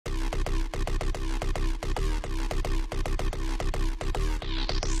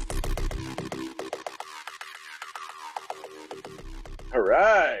All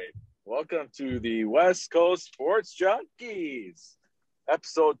right. Welcome to the West Coast Sports Junkies,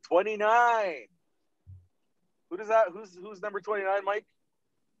 episode 29. Who does that? Who's number 29, Mike?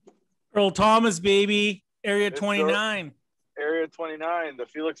 Earl Thomas, baby. Area It's 29. Area 29, the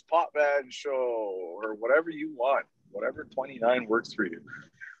Felix Potvin show, or whatever you want. Whatever 29 works for you.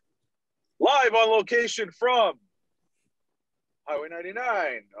 Live on location from Highway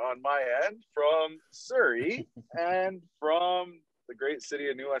 99 on my end, from Surrey, and from the great city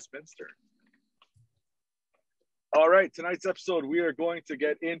of New Westminster. All right, tonight's episode, we are going to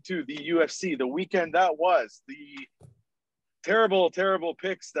get into the UFC, the weekend that was, the terrible, terrible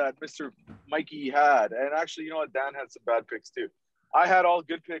picks that Mr. Mikey had. And actually, you know what? Dan had some bad picks too. I had all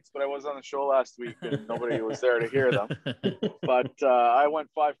good picks, but I was on the show last week and nobody was there to hear them. But I went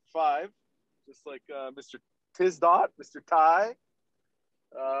 5 for 5, just like Mr. Tizdot, Mr. Ty.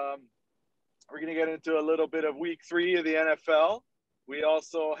 We're going to get into a little bit of week 3 of the NFL. We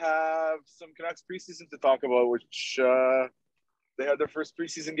also have some Canucks preseason to talk about, which they had their first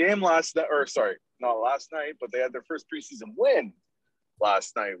preseason game last night, or sorry, not last night, but they had their first preseason win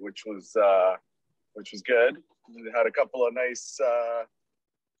last night, which was good. They had a couple of nice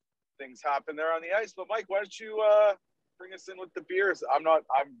things happen there on the ice. But Mike, why don't you bring us in with the beers? I'm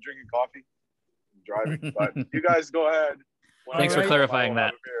drinking coffee, I'm driving, but you guys go ahead. Thanks for clarifying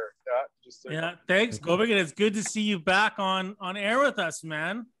that. Thanks, Govik. It's good to see you back on air with us,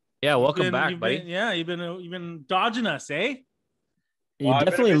 man. Yeah, welcome back, buddy. You've been dodging us, eh? You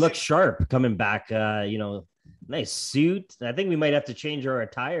definitely look sharp coming back. Nice suit. I think we might have to change our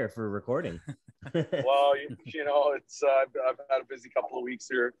attire for recording. Well, it's I've had a busy couple of weeks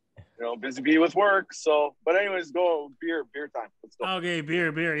here. Busy bee with work. So, but anyways, go beer time. Let's go. Okay,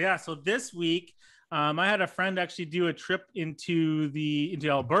 beer. Yeah. So this week, I had a friend actually do a trip into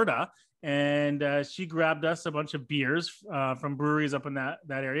Alberta, and she grabbed us a bunch of beers from breweries up in that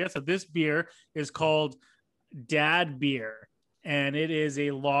area. So this beer is called Dad Beer, and it is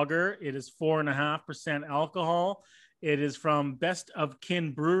a lager. It is 4.5% alcohol. It is from Best of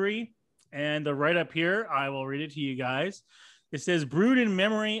Kin Brewery, and the write-up here, I will read it to you guys. It says, brewed in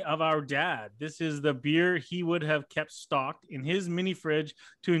memory of our dad. This is the beer he would have kept stocked in his mini fridge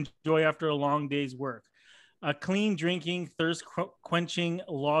to enjoy after a long day's work. A clean drinking, thirst quenching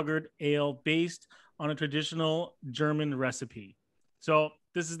lagered ale based on a traditional German recipe. So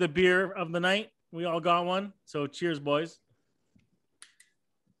this is the beer of the night. We all got one. So cheers, boys.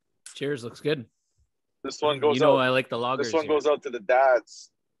 Cheers. Looks good. This one goes out. I like the lagers. This one goes out to the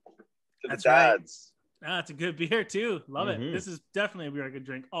dads. That's dads. Right. It's a good beer too. Love it. Mm-hmm. This is definitely a beer I could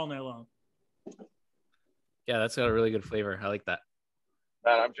drink all night long. Yeah, that's got a really good flavor. I like that.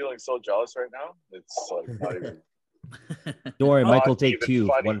 Man, I'm feeling so jealous right now. It's like not even. Don't worry, Mike will take two.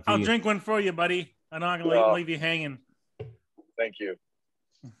 One for I'll you. drink one for you, buddy. I'm not gonna leave you hanging. Thank you.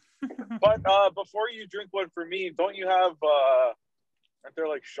 But before you drink one for me, don't you have aren't there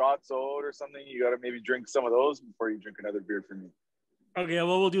like shots out or something? You gotta maybe drink some of those before you drink another beer for me. Okay,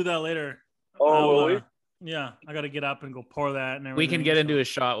 well we'll do that later. Oh, will we? Yeah, I got to get up and go pour that. And we can get into his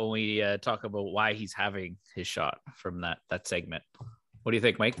shot when we talk about why he's having his shot from that segment. What do you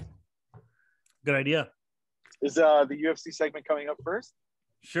think, Mike? Good idea. Is the UFC segment coming up first?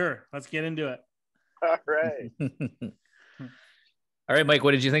 Sure. Let's get into it. All right. All right, Mike,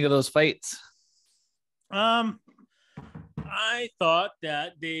 what did you think of those fights? I thought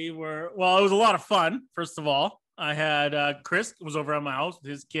that it was a lot of fun, first of all. I had Chris was over at my house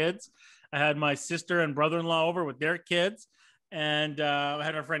with his kids. I had my sister and brother-in-law over with their kids. And I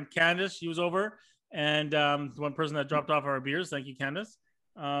had our friend Candace. She was over. And one person that dropped off our beers. Thank you, Candace.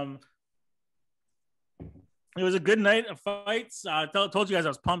 It was a good night of fights. I told you guys I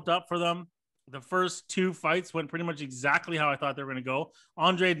was pumped up for them. The first 2 fights went pretty much exactly how I thought they were going to go.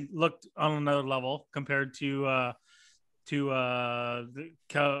 Andre looked on another level compared to what's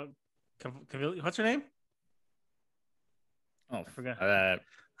her name? Oh, I forgot.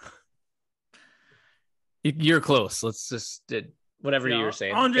 You're close. Let's just whatever you were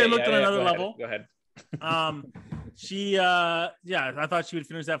saying. Andre looked on another level. Go ahead. She I thought she would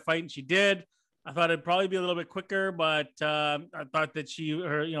finish that fight, and she did. I thought it'd probably be a little bit quicker, but I thought that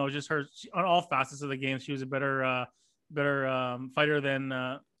on all facets of the game, she was a better fighter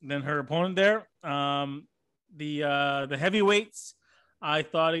than her opponent there. The heavyweights, I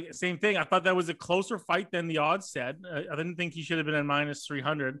thought same thing. I thought that was a closer fight than the odds said. I didn't think he should have been at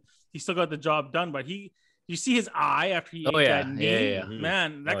 -300. He still got the job done, but you see his eye after he ate that knee. Yeah.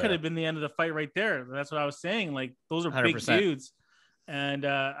 Man, that could have been the end of the fight right there. That's what I was saying. Like, those are 100%. Big dudes. And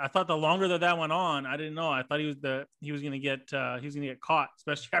I thought the longer that went on, I didn't know. I thought he was going to get caught,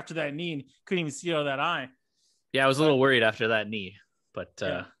 especially after that knee, and couldn't even see out of that eye. Yeah, I was a little worried after that knee. But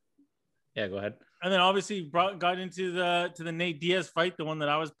Yeah. yeah, go ahead. And then obviously got into the Nate Diaz fight, the one that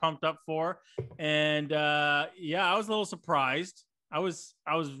I was pumped up for. And yeah, I was a little surprised. I was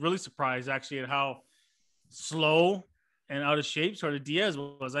really surprised actually at how slow and out of shape sort of Diaz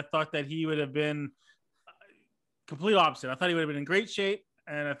was. I thought that he would have been complete opposite. I thought he would have been in great shape,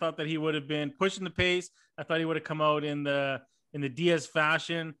 and I thought that he would have been pushing the pace. I thought he would have come out in the Diaz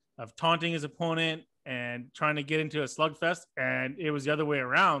fashion of taunting his opponent and trying to get into a slugfest. And it was the other way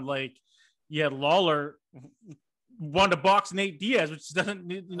around. Like, you had Lawler want to box Nate Diaz, which doesn't,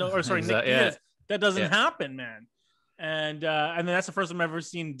 Nick Diaz. That doesn't happen, man. And then that's the first time I've ever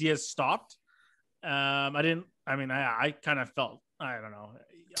seen Diaz stopped. I kind of felt, I don't know.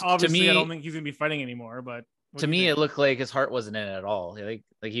 Obviously, I don't think he's gonna be fighting anymore. But to me, it looked like his heart wasn't in it at all.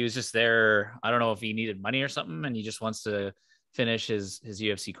 Like he was just there. I don't know if he needed money or something, and he just wants to finish his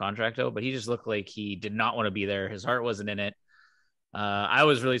UFC contract out. But he just looked like he did not want to be there. His heart wasn't in it. I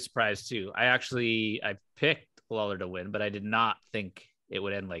was really surprised too. I picked Lawler to win, but I did not think it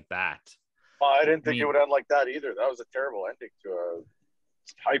would end like that. Well, I didn't think it would end like that either. That was a terrible ending to a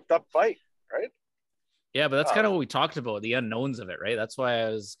hyped up fight, right? Yeah, but that's kind of what we talked about, the unknowns of it, right? That's why I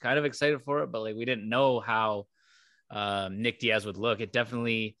was kind of excited for it, but like we didn't know how Nick Diaz would look. It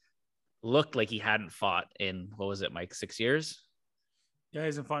definitely looked like he hadn't fought in, what was it, Mike, 6 years? Yeah, he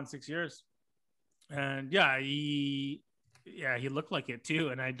hasn't fought in 6 years. And he looked like it too.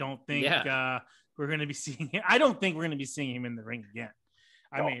 And I don't think we're going to be seeing him. I don't think we're going to be seeing him in the ring again.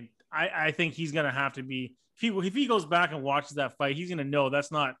 No. I mean, I think he's going to have to be, if he goes back and watches that fight, he's going to know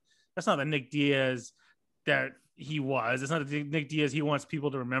that's not the Nick Diaz that he was. It's not the Nick Diaz he wants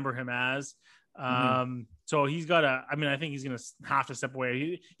people to remember him as. So he's got to, I think he's going to have to step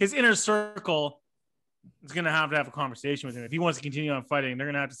away. His inner circle is going to have a conversation with him. If he wants to continue on fighting, they're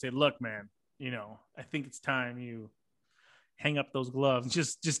going to have to say, look, man, I think it's time you hang up those gloves.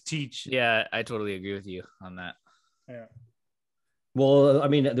 Just teach. Yeah, I totally agree with you on that. Yeah. Well, I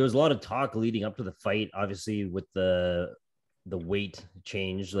mean, there was a lot of talk leading up to the fight, obviously with the weight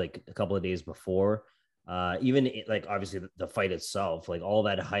change like a couple of days before. Obviously the fight itself, like all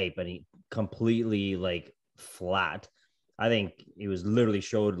that hype, and he completely like flat. I think it was literally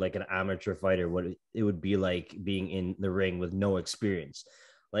showed like an amateur fighter what it would be like being in the ring with no experience.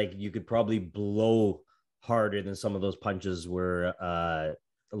 Like you could probably blow harder than some of those punches were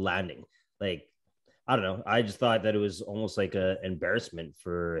landing. Like, I don't know. I just thought that it was almost like an embarrassment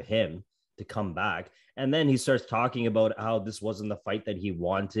for him to come back. And then he starts talking about how this wasn't the fight that he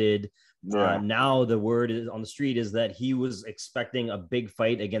wanted. Yeah. Now the word is on the street is that he was expecting a big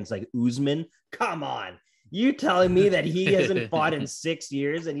fight against like Usman. Come on. You telling me that he hasn't fought in 6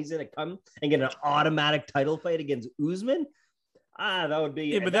 years and he's going to come and get an automatic title fight against Usman? That would be.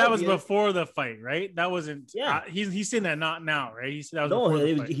 Yeah, but that was before the fight, right? That wasn't. Yeah, he's saying that not now, right? He said that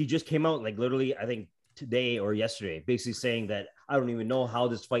was he just came out like literally, I think today or yesterday, basically saying that I don't even know how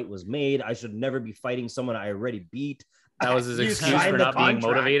this fight was made. I should never be fighting someone I already beat. That was his excuse for not being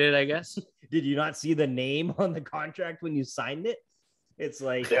motivated, I guess. Did you not see the name on the contract when you signed it? It's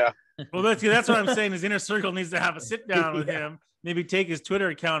like, yeah. Well, that's what I'm saying. His inner circle needs to have a sit down with him. Maybe take his Twitter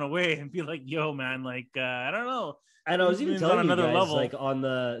account away and be like, "Yo, man, like I don't know." And I was even telling you guys, like on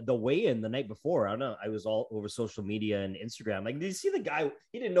the weigh-in the night before, I don't know, I was all over social media and Instagram. Like, did you see the guy?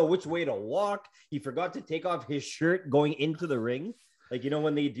 He didn't know which way to walk. He forgot to take off his shirt going into the ring. Like,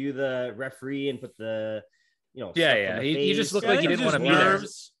 when they do the referee and put the, he just looked like he didn't want to be there.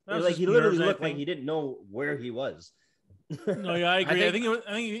 Like he literally looked like he didn't know where he was. No, yeah, I agree. I think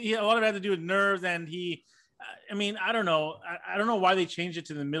a lot of it had to do with nerves, and he. I mean, I don't know. I don't know why they changed it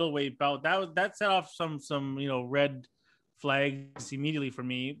to the middleweight belt. That set off some red flags immediately for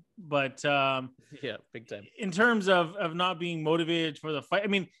me. But yeah, big time. In terms of not being motivated for the fight, I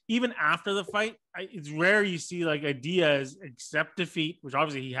mean, even after the fight, it's rare you see like a Diaz accept defeat, which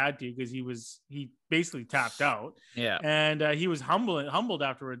obviously he had to because he basically tapped out. Yeah, and he was humbled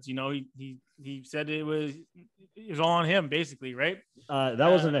afterwards. He said it was all on him basically, right? That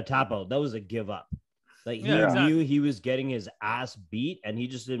wasn't a tap out. That was a give up. Like he knew he was getting his ass beat, and he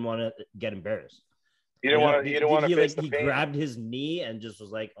just didn't want to get embarrassed. He didn't want to face the pain. He grabbed his knee and just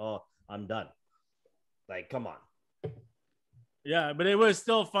was like, "Oh, I'm done." Like, come on. Yeah, but it was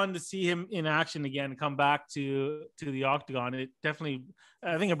still fun to see him in action again, come back to the octagon. It definitely,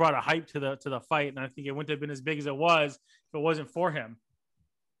 I think, it brought a hype to the fight, and I think it wouldn't have been as big as it was if it wasn't for him.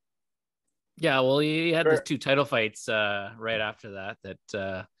 Yeah, well, he had the 2 title fights right after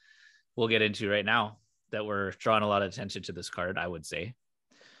that we'll get into right now. That were drawing a lot of attention to this card, I would say.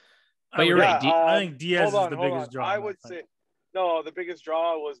 But you're right. I think Diaz is the biggest draw. I would say, no, the biggest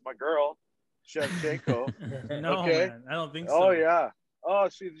draw was my girl, Shevchenko. No, okay? Man, I don't think so. Oh, yeah. Oh,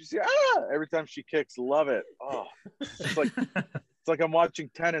 you see, every time she kicks, love it. Oh, it's like I'm watching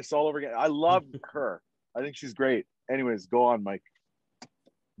tennis all over again. I love her. I think she's great. Anyways, go on, Mike.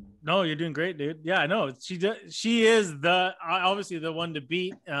 No, you're doing great, dude. Yeah, I know. She is obviously the one to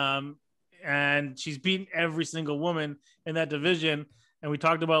beat. And she's beaten every single woman in that division. And we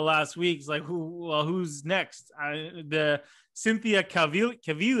talked about last week. It's like, who's next? The Cynthia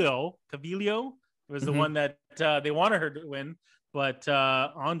Cavillo was the one that they wanted her to win, but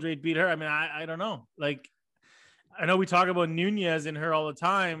Andre beat her. I mean, I don't know. Like, I know we talk about Nunes and her all the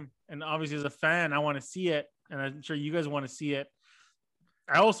time, and obviously as a fan, I want to see it, and I'm sure you guys want to see it.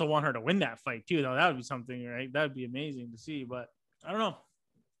 I also want her to win that fight too, though. That would be something, right? That would be amazing to see. But I don't know.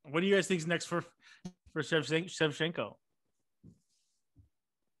 What do you guys think is next for Shevchenko?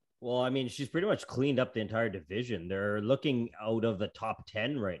 Well, I mean, she's pretty much cleaned up the entire division. They're looking out of the top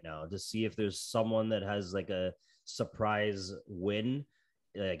 10 right now to see if there's someone that has like a surprise win,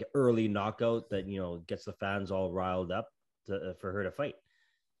 like early knockout that, you know, gets the fans all riled up for her to fight.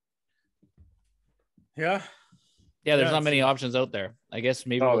 Yeah. Yeah, there's not many options out there. I guess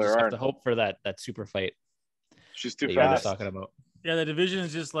maybe we'll just have to hope for that super fight. She's too fast. Talking about. Yeah, the division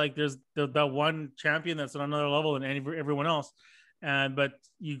is just like there's the one champion that's on another level than everyone else. But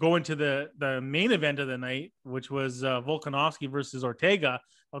you go into the main event of the night, which was Volkanovski versus Ortega.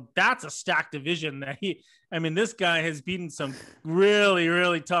 Well, that's a stacked division. This guy has beaten some really,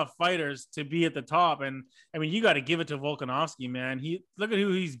 really tough fighters to be at the top. And I mean, you got to give it to Volkanovski, man. Look at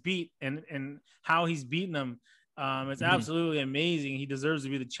who he's beat and how he's beaten them. It's absolutely amazing. He deserves to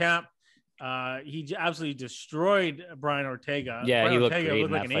be the champ. He absolutely destroyed Brian Ortega. Yeah, Brian he looked Ortega great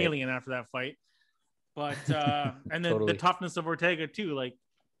looked like an fight. alien after that fight. But and then Totally. the toughness of Ortega too, like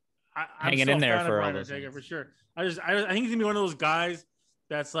I'm hanging so in there fan of for Brian all those Ortega things. for sure. I think he's gonna be one of those guys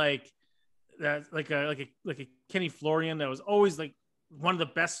that's like a Kenny Florian that was always like one of the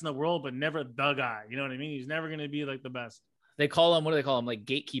best in the world, but never the guy. You know what I mean? He's never gonna be like the best. They call him, what do they call him? Like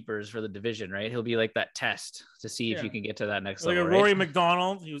gatekeepers for the division, right? He'll be like that test to see if you can get to that next level. Like a Rory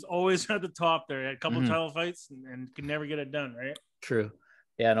McDonald, he was always at the top there. He had a couple title fights and could never get it done, right? True.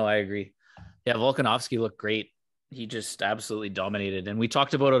 Yeah, no, I agree. Yeah, Volkanovski looked great. He just absolutely dominated. And we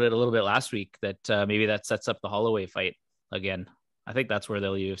talked about it a little bit last week that maybe that sets up the Holloway fight again. I think that's where the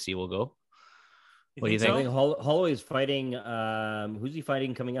UFC will go. What do you think? I think Holloway's fighting. Who's he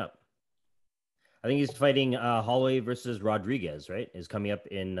fighting coming up? I think he's fighting Holloway versus Rodriguez, right? Is coming up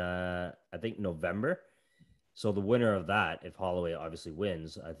in, I think, November. So the winner of that, if Holloway obviously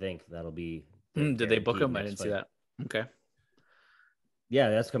wins, I think that'll be. Did they book him? I didn't see that. Okay. Yeah,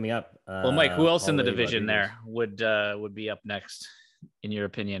 that's coming up. Well, Mike, who else Holloway, in the division Rodriguez. there would be up next, in your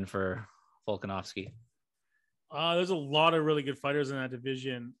opinion, for Volkanovski? There's a lot of really good fighters in that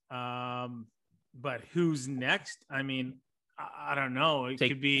division. But who's next? I mean, I don't know. It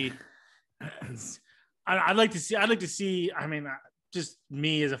could be. I'd like to see. I mean, just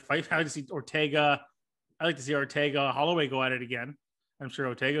me as a fight fan, I'd like to see Ortega. I'd like to see Ortega Holloway go at it again. I'm sure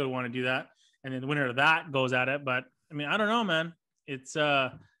Ortega would want to do that, and then the winner of that goes at it. But I mean, I don't know, man. It's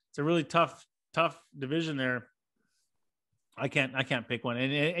a really tough division there. I can't pick one.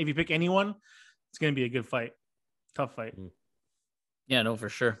 And if you pick anyone, it's going to be a good fight. Tough fight. Yeah, no, for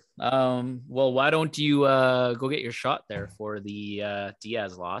sure. Well, why don't you go get your shot there for the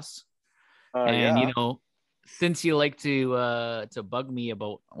Diaz loss? You know, since you like to bug me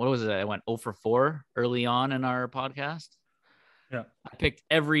about what was it? I went 0 for 4 early on in our podcast. Yeah, I picked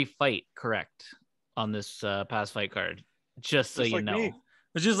every fight correct on this past fight card. Just so you know. Me.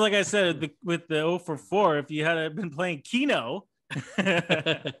 It's just like I said with the 0 for 4. If you had been playing Keno,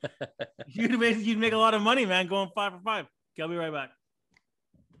 you'd make a lot of money, man, going 5 for 5. Okay, I'll be right back.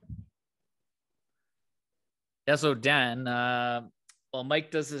 Yeah, so Dan, while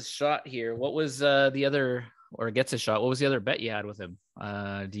Mike does his shot here, what was the other, or gets a shot, what was the other bet you had with him?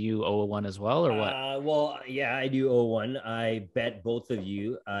 Do you owe one as well, or what? Well, yeah, I do owe one. I bet both of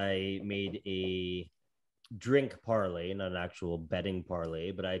you. I made a drink parlay, not an actual betting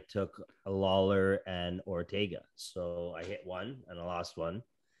parlay, but I took Lawler and Ortega. So I hit one and I lost one.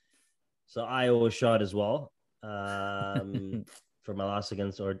 So I owe a shot as well. For my loss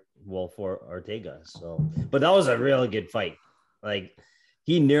against for Ortega. So, but that was a really good fight. Like,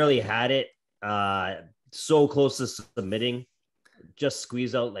 he nearly had it, so close to submitting, just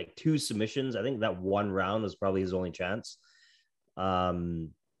squeezed out like 2 submissions. I think that one round was probably his only chance.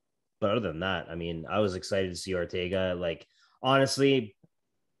 But other than that, I mean, I was excited to see Ortega. Like, honestly,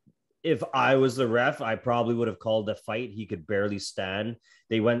 if I was the ref, I probably would have called the fight. He could barely stand.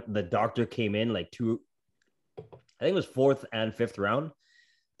 The doctor came in like I think it was 4th and 5th round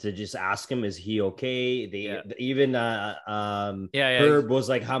to just ask him, is he okay? Even Yeah. Herb was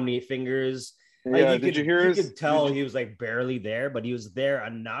like, how many fingers? Like Yeah, did you hear you his? could tell he was like barely there, but he was there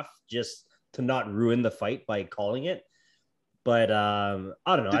enough just to not ruin the fight by calling it. But I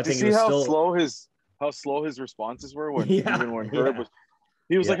don't know. I Did you think it see was how still slow his responses were when Yeah, even when Herb was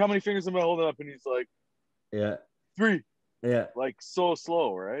he was Yeah. like, how many fingers am I holding up? And he's like, yeah, 3. yeah. Like so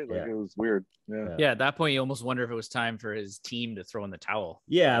slow, right? Like Yeah. it was weird. Yeah. Yeah, at that point, you almost wonder if it was time for his team to throw in the towel.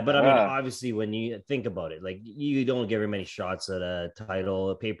 Yeah, but I mean, Yeah. obviously, when you think about it, like you don't get very many shots at a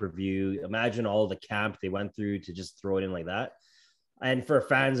title, a pay-per-view. Imagine all the camp they went through to just throw it in like that. And for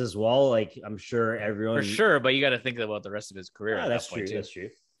fans as well, like I'm sure everyone For sure, but you got to think about the rest of his career. Yeah, at that's that point true. too. That's true.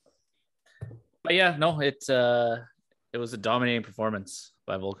 But yeah, no, it was a dominating performance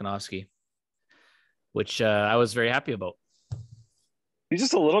by Volkanovski, which I was very happy about. He's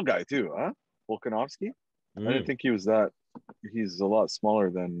just a little guy too, huh? Volkanovski. I didn't think he was that. He's a lot smaller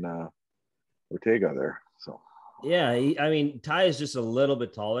than Ortega there. So Yeah, I mean, Ty is just a little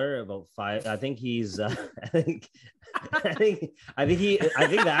bit taller, about 5. I think he's. I think the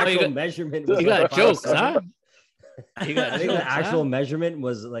actual measurement. Was You got jokes, huh? I think the actual measurement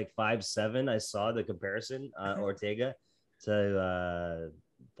was like 5'7". I saw the comparison, Ortega to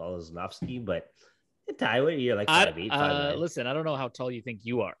Volkanovski, but Ty, what you're like 5'8", 5'9". Listen, I don't know how tall you think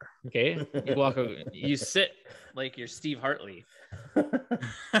you are. Okay, you sit like you're Steve Hartley.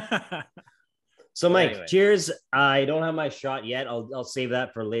 So, Mike, anyway. Cheers. I don't have my shot yet. I'll save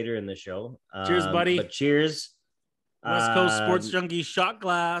that for later in the show. Cheers, buddy. But cheers. West Coast Sports Junkie shot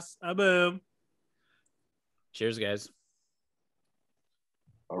glass. Boom. Cheers, guys.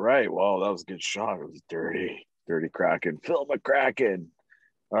 all right. Well, that was a good shot. It was dirty Kraken. Phil McCracken.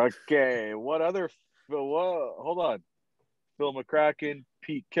 Okay. Hold on. Phil McCracken,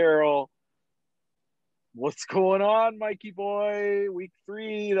 Pete Carroll. What's going on, Mikey boy? Week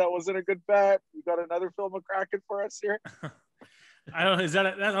 3. That wasn't a good bet. You got another Phil McCracken for us here? I don't. Is that?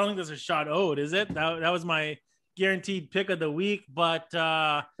 I don't think that's a shot owed. Is it? That was my guaranteed pick of the week. But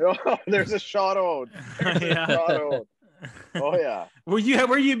Oh, there's a shot owed. Yeah. Shot owed. Oh yeah. Where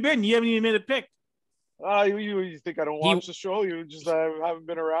you been? You haven't even made a pick. You think I don't watch the show? You just haven't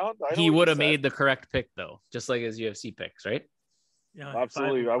been around? He would have made the correct pick though, just like his UFC picks, right? Yeah,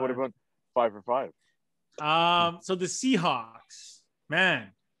 Absolutely. I would have been 5 for 5. So the Seahawks, man,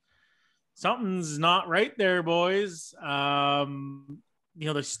 something's not right there, boys.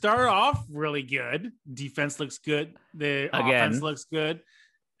 They start off really good. Defense looks good. The offense looks good.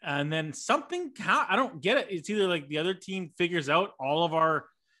 And then something, I don't get it. It's either like the other team figures out all of our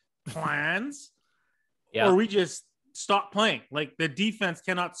plans or we just stop playing. Like the defense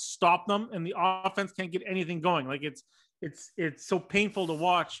cannot stop them and the offense can't get anything going. Like it's so painful to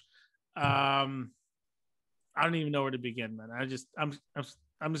watch. I don't even know where to begin, man. I'm just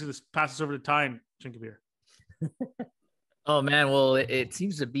gonna pass this over to Ty and drink a beer. Oh man, well it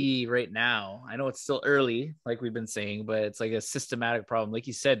seems to be right now. I know it's still early, like we've been saying, but it's like a systematic problem. Like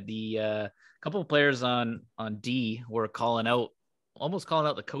you said, the couple of players on D were almost calling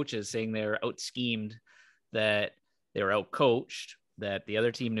out the coaches, saying they were out schemed, that they were out coached, that the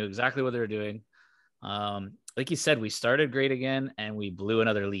other team knew exactly what they were doing. Like you said, we started great again and we blew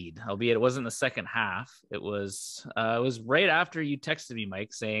another lead, albeit it wasn't the second half. It was right after you texted me,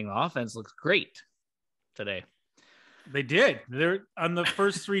 Mike, saying the offense looks great today. They did. They're on the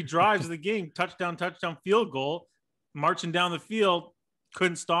first 3 drives of the game, touchdown, field goal, marching down the field,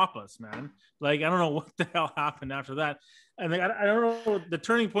 couldn't stop us, man. Like, I don't know what the hell happened after that. And I don't know, the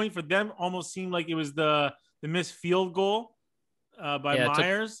turning point for them almost seemed like it was the missed field goal by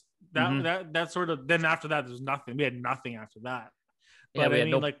Myers. That sort of, then after that, there's nothing. We had nothing after that. But we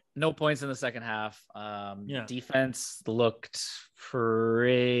had no points in the second half. Defense looked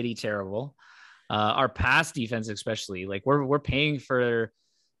pretty terrible. Our pass defense, especially, like we're paying for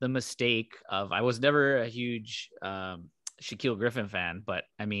the mistake of, I was never a huge Shaquille Griffin fan, but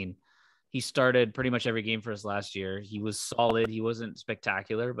I mean, he started pretty much every game for us last year. He was solid. He wasn't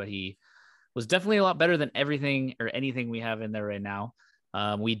spectacular, but he was definitely a lot better than everything or anything we have in there right now.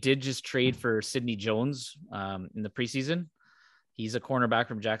 We did just trade for Sidney Jones in the preseason. He's a cornerback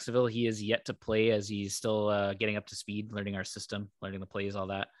from Jacksonville. He is yet to play as he's still getting up to speed, learning our system, learning the plays, all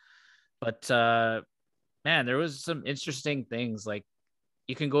that. But man, there was some interesting things. Like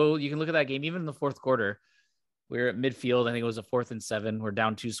you can look at that game, even in the fourth quarter, we were at midfield. I think it was a 4th and 7. We're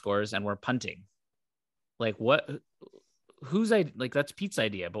down 2 scores and we're punting. Like that's Pete's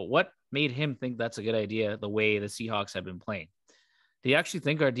idea, but what made him think that's a good idea? The way the Seahawks have been playing. Do you actually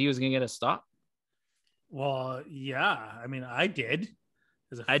think our D was going to get a stop? Well, yeah. I mean, I did.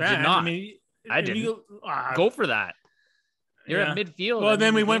 As a fan. I did not. I didn't. Go for that. You're at midfield. Well,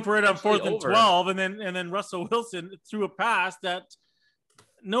 then we went for it on actually 4th and over. 12, and then Russell Wilson threw a pass that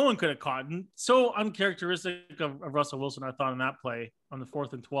no one could have caught. So uncharacteristic of Russell Wilson, I thought, in that play on the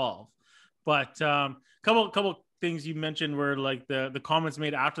 4th and 12. But couple things you mentioned were like the comments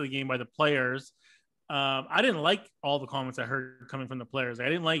made after the game by the players. I didn't like all the comments I heard coming from the players. I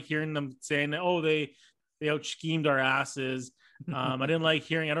didn't like hearing them saying, "Oh, they out schemed our asses." I didn't like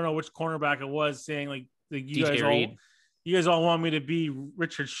hearing, I don't know which cornerback it was, saying like you guys all want me to be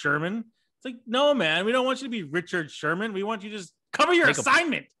Richard Sherman. It's like, no, man, we don't want you to be Richard Sherman. We want you to just cover your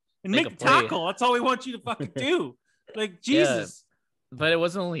assignment and make the tackle. That's all we want you to fucking do. Like, Jesus. Yeah, but it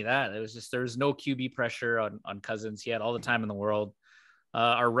wasn't only that. It was just, there was no QB pressure on Cousins. He had all the time in the world.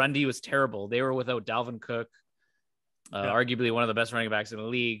 Our run D was terrible. They were without Dalvin Cook, arguably one of the best running backs in the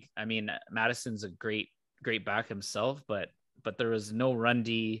league. I mean, Madison's a great back himself, but there was no run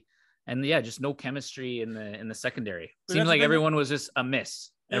D, and just no chemistry in the secondary. Seemed like everyone was just a miss.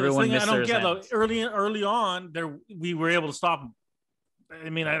 Everyone missed. I don't get it. Early on, we were able to stop him. I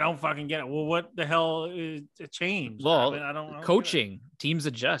mean, I don't fucking get it. Well, what the hell is a change? Well, I don't coaching teams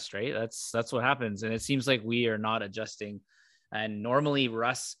adjust, right? That's what happens, and it seems like we are not adjusting. And normally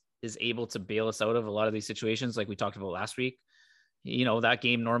Russ is able to bail us out of a lot of these situations, like we talked about last week. You know, that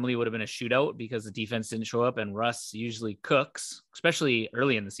game normally would have been a shootout because the defense didn't show up, and Russ usually cooks, especially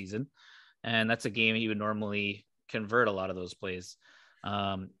early in the season. And that's a game he would normally convert a lot of those plays.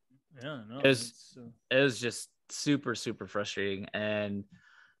 It was just super, super frustrating. And,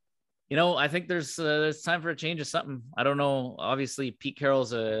 you know, I think there's time for a change of something. I don't know. Obviously, Pete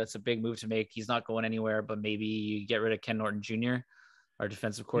Carroll's it's a big move to make. He's not going anywhere, but maybe you get rid of Ken Norton Jr., our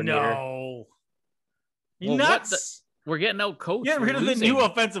defensive coordinator. No. Well, nuts. We're getting out coached. Get rid of the new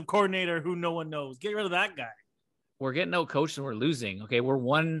offensive coordinator who no one knows. Get rid of that guy. We're getting out coached and we're losing. Okay, we're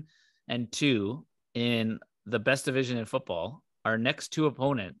 1-2 in the best division in football. Our next two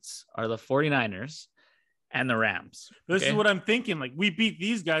opponents are the 49ers and the Rams. This is what I'm thinking. Like, we beat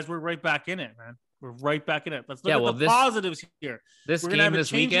these guys, we're right back in it, man. We're right back in it. Let's look at the positives here. This game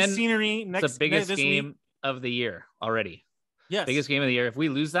this weekend, scenery it's the biggest game of the year already. Yes. Biggest game of the year. If we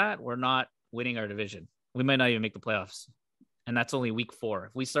lose that, we're not winning our division. We might not even make the playoffs. And that's only week 4.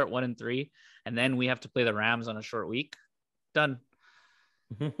 If we start 1-3 and then we have to play the Rams on a short week, done.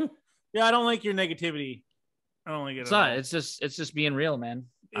 Yeah, I don't like your negativity. I don't like it. It's just being real, man.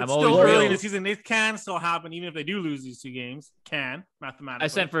 It's still early in the season. It can still happen, even if they do lose these 2 games. Mathematically.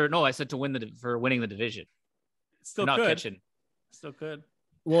 I said to win for winning the division. It's still not could. catching. Still could.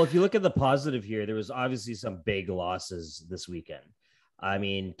 Well, if you look at the positive here, there was obviously some big losses this weekend. I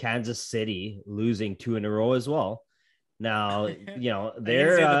mean, Kansas City losing 2 in a row as well. Now, you know,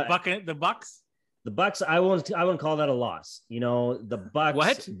 they're the Bucks. The Bucks, I wouldn't call that a loss. You know, the Bucks.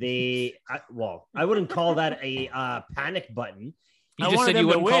 What? I wouldn't call that a panic button. You just said you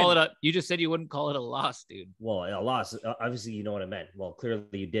wouldn't call it you just said you wouldn't call it a loss, dude. Well, a loss. Obviously, you know what I meant. Well, clearly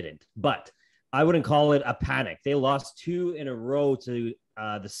you didn't. But I wouldn't call it a panic. They lost 2 in a row to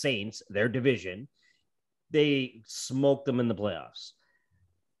the Saints, their division. They smoked them in the playoffs.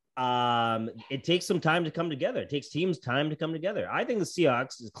 It takes some time to come together. It takes teams time to come together. I think the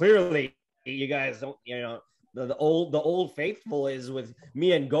Seahawks is clearly, you guys don't, you know, the old faithful is with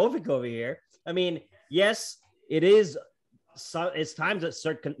me and Govik over here. I mean, yes, it is. So it's time to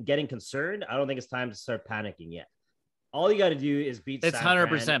start getting concerned. I don't think it's time to start panicking yet. All you got to do is beat. It's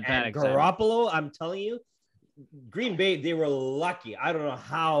 100% panic. Garoppolo, I'm telling you, Green Bay, they were lucky. I don't know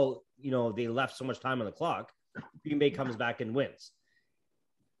how, you know, they left so much time on the clock. Green Bay comes back and wins.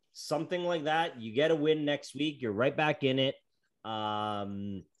 Something like that. You get a win next week. You're right back in it.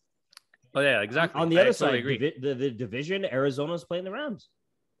 Oh yeah, exactly. On the other side, the division, Arizona's playing the Rams.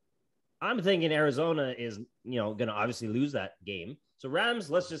 I'm thinking Arizona is, you know, going to obviously lose that game. So Rams,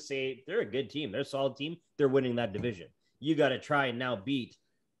 let's just say they're a good team. They're a solid team. They're winning that division. You got to try and now beat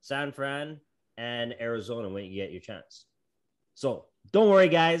San Fran and Arizona when you get your chance. So don't worry,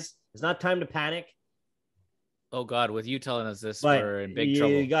 guys. It's not time to panic. Oh God, with you telling us this, we're in big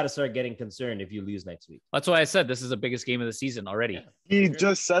trouble. You got to start getting concerned if you lose next week. That's why I said this is the biggest game of the season already. Yeah, he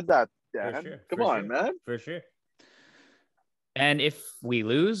just said that. Yeah, come on, man. For sure. And if we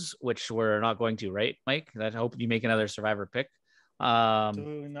lose, which we're not going to, right, Mike? I hope you make another Survivor pick.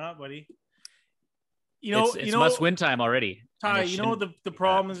 Absolutely not, buddy. It's must-win time already. Ty, you know the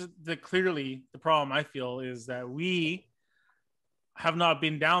problem is that clearly the problem I feel is that we have not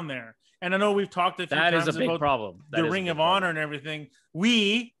been down there. And I know we've talked a few times about that is a big problem. The Ring of Honor and everything.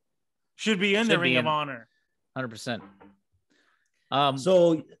 We should be in the Ring of Honor. 100%.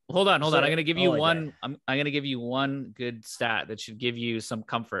 So hold on. I'm going to give you one. I'm going to give you one good stat that should give you some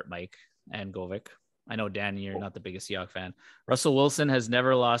comfort, Mike and Govik. I know, Dan, you're not the biggest Seahawks fan. Russell Wilson has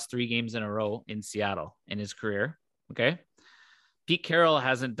never lost 3 games in a row in Seattle in his career. Okay. Pete Carroll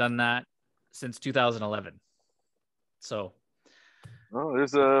hasn't done that since 2011. So, well,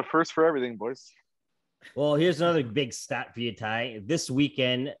 there's a first for everything, boys. Well, here's another big stat for you, Ty. This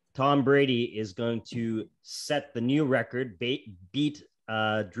weekend, Tom Brady is going to set the new record, beat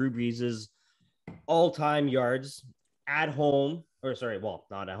Drew Brees' all-time yards at home,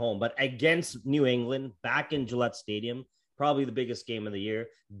 not at home, but against New England, back in Gillette Stadium. Probably the biggest game of the year.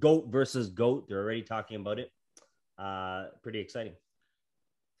 GOAT versus GOAT. They're already talking about it. Pretty exciting.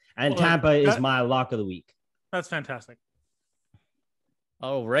 And Tampa is my lock of the week. That's fantastic.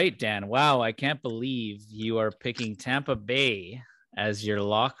 all right, Dan. Wow, I can't believe you are picking Tampa Bay as your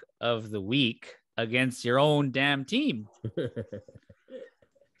lock of the week against your own damn team.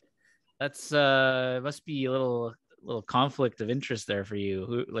 That's must be a little conflict of interest there for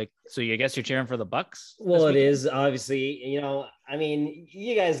you. So I guess you're cheering for the Bucks? Well, it is obviously, I mean,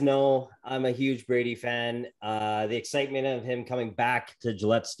 you guys know I'm a huge Brady fan. The excitement of him coming back to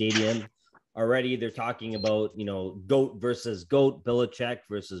Gillette Stadium already, they're talking about, GOAT versus GOAT, Belichick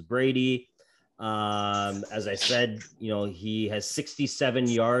versus Brady. As I said, he has 67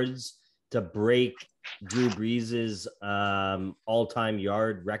 yards to break Drew Brees' all-time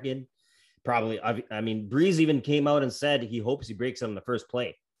yard record. Probably, I mean, Brees even came out and said he hopes he breaks it on the first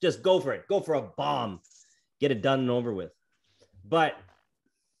play. Just go for it. Go for a bomb. Get it done and over with. But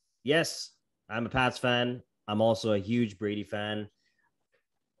yes, I'm a Pats fan. I'm also a huge Brady fan.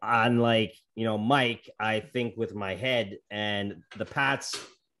 Unlike, Mike, I think with my head, and the Pats,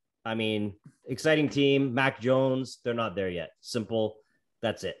 I mean, exciting team. Mac Jones, they're not there yet. Simple.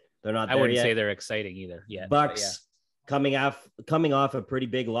 That's it. They're not there yet. I wouldn't say they're exciting either yet. Bucks. Coming off a pretty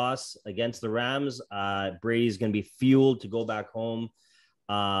big loss against the Rams, Brady's going to be fueled to go back home,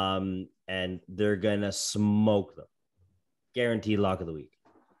 and they're going to smoke them. Guaranteed lock of the week.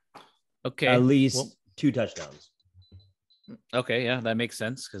 Okay. At least 2 touchdowns. Okay, yeah, that makes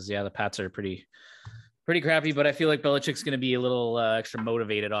sense because, the Pats are pretty crappy, but I feel like Belichick's going to be a little extra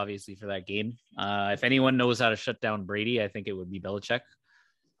motivated, obviously, for that game. If anyone knows how to shut down Brady, I think it would be Belichick.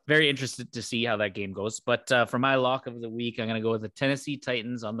 Very interested to see how that game goes. But for my lock of the week, I'm going to go with the Tennessee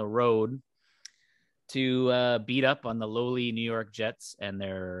Titans on the road to beat up on the lowly New York Jets and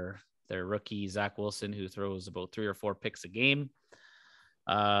their rookie, Zach Wilson, who throws about 3 or 4 picks a game.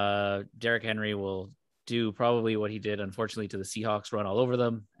 Derrick Henry will do probably what he did, unfortunately, to the Seahawks, run all over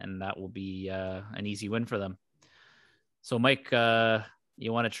them, and that will be an easy win for them. So, Mike,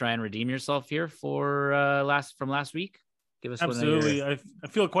 you want to try and redeem yourself here for last week? Give us absolutely. I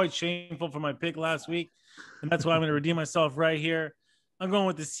feel quite shameful for my pick last week, and that's why I'm going to redeem myself right here. I'm going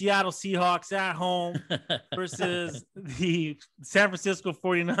with the Seattle Seahawks at home versus the San Francisco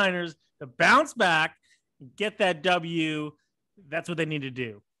 49ers to bounce back and get that W. That's what they need to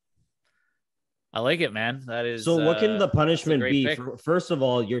do. I like it, man. That is. So what can the punishment be? Pick. First of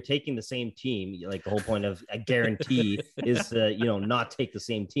all, you're taking the same team. Like the whole point of a guarantee is to, not take the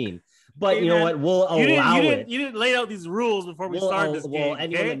same team. But you know what? We'll allow it. You didn't lay out these rules before we started this game. Well,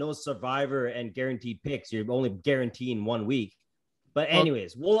 anyone that knows Survivor and guaranteed picks, you're only guaranteeing 1 week. But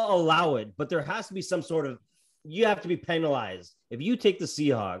anyways, we'll allow it. But there has to be some sort of, you have to be penalized. If you take the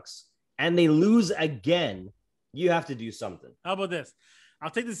Seahawks and they lose again, you have to do something. How about this?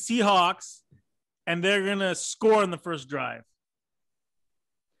 I'll take the Seahawks and they're going to score in the first drive.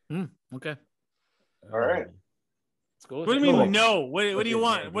 Okay. All right. What do you mean, no? What do you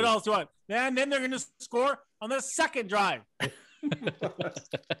want? What else do you want? And then they're going to score on the second drive.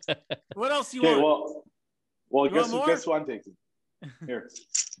 What else do you want? Well, guess what I'm taking? Here.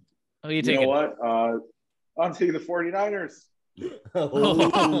 Oh, you taking? You know what? I'm taking the 49ers.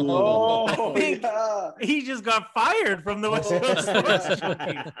 He just got fired from the West Coast.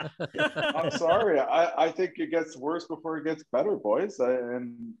 I'm sorry. I think it gets worse before it gets better, boys.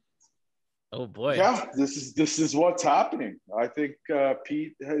 Oh boy! Yeah, this is what's happening. I think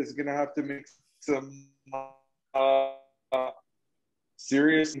Pete is going to have to make some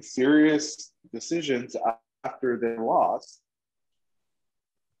serious decisions after their loss.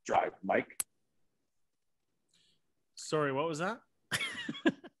 Drive, Mike. Sorry, what was that?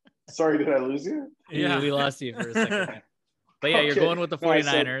 Sorry, did I lose you? Yeah, we lost you for a second. But yeah, you're going with the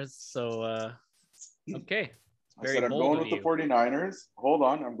 49ers. Okay. I'm going with the 49ers. Hold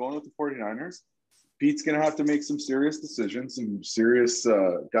on. I'm going with the 49ers. Pete's going to have to make some serious decisions, some serious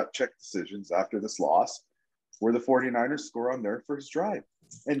gut check decisions after this loss, where the 49ers score on their first drive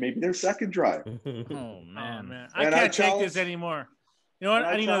and maybe their second drive. Oh, man. I can't take this anymore. You know what?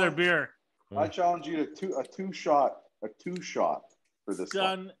 I need another beer. I challenge you to a two shot for this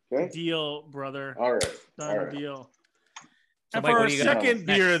Done one. Okay? deal, brother. All right. Done deal. So, And Mike, for what our do you got second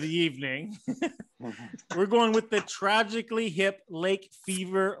next? beer of the evening, we're going with the Tragically Hip Lake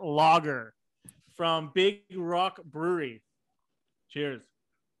Fever Lager from Big Rock Brewery. Cheers.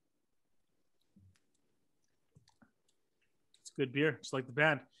 It's good beer, just like the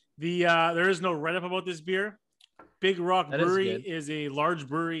band. There is no write-up about this beer. Big Rock That is Brewery good. is a large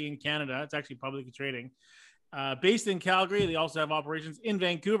brewery in Canada. It's actually publicly trading. Based in Calgary, they also have operations in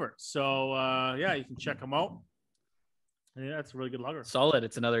Vancouver. So, yeah, you can check them out. Yeah, it's a really good lager. Solid.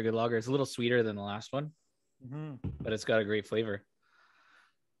 It's another good lager. It's a little sweeter than the last one, but it's got a great flavor.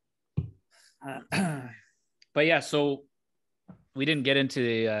 But yeah, so we didn't get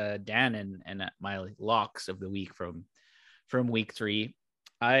into Dan and my locks of the week from week 3.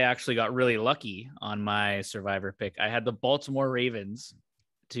 I actually got really lucky on my survivor pick. I had the Baltimore Ravens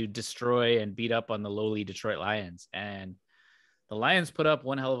to destroy and beat up on the lowly Detroit Lions, and the Lions put up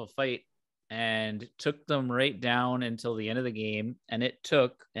one hell of a fight and took them right down until the end of the game. And it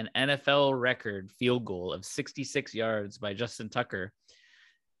took an NFL record field goal of 66 yards by Justin Tucker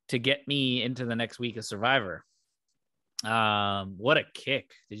to get me into the next week of Survivor. What a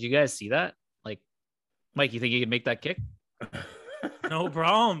kick. Did you guys see that? Like, Mike, you think you could make that kick? No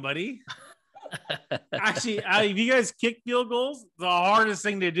problem, buddy. Actually, if you guys kick field goals, the hardest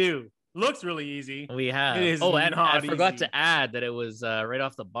thing to do. Looks really easy. We have. It is and I not forgot easy. to add that it was right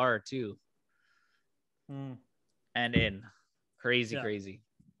off the bar too. And in. Crazy.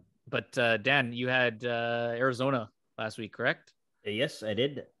 But Dan, you had Arizona last week, correct? Yes, I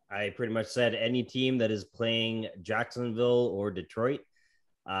did. I pretty much said any team that is playing Jacksonville or Detroit,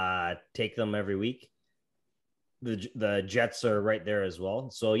 take them every week. The Jets are right there as well.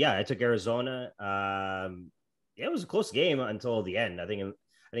 So yeah, I took Arizona. It was a close game until the end. I didn't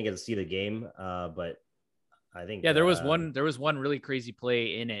get to see the game, but I think there was one really crazy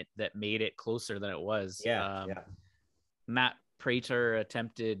play in it that made it closer than it was. Matt Prater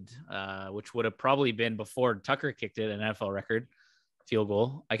attempted, which would have probably been before Tucker kicked it, an NFL record field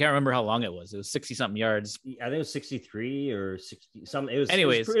goal. I can't remember how long it was. It was 60 something yards. I think it was 63 or 60 something. It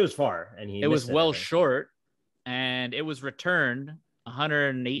was far, and it was well short, and it was returned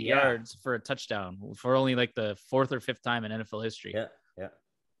 108 yards for a touchdown for only like the 4th or 5th time in NFL history. Yeah.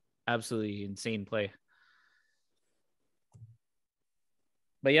 Absolutely insane play.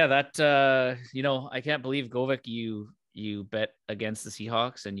 But yeah, that I can't believe, Govik, you bet against the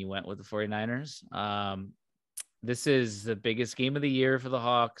Seahawks and you went with the 49ers. This is the biggest game of the year for the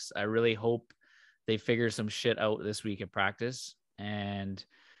Hawks. I really hope they figure some shit out this week at practice. And,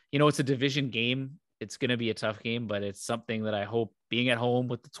 it's a division game. It's going to be a tough game, but it's something that I hope, being at home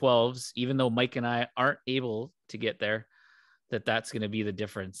with the 12s, even though Mike and I aren't able to get there, that's going to be the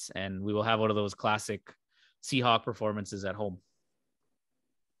difference. And we will have one of those classic Seahawk performances at home.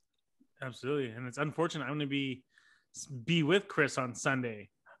 Absolutely. And it's unfortunate. I'm going to be with Chris on Sunday.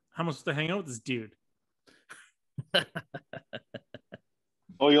 How am I supposed to hang out with this dude?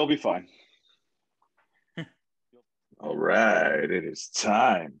 Oh, you'll be fine. All right. It is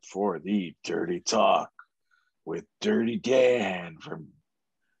time for the Dirty Talk with Dirty Dan from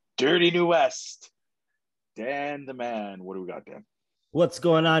Dirty New West. Dan the man. What do we got, Dan? What's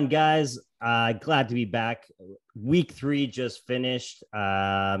going on, guys? Glad to be back. Week 3 just finished.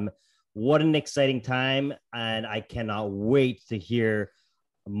 What an exciting time. And I cannot wait to hear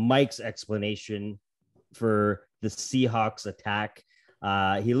Mike's explanation for the Seahawks attack.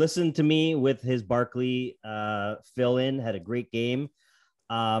 He listened to me with his Barkley fill-in, had a great game.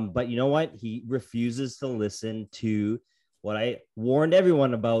 But you know what? He refuses to listen to what I warned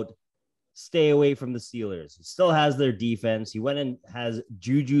everyone about. Stay away from the Steelers. He still has their defense. He went and has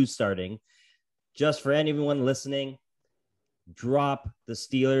Juju starting. Just for anyone listening, drop the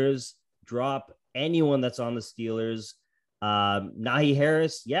Steelers. Drop anyone that's on the Steelers. Najee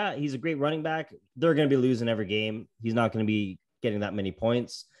Harris, yeah, he's a great running back. They're going to be losing every game. He's not going to be getting that many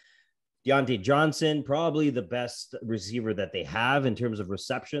points. Deontay Johnson, probably the best receiver that they have in terms of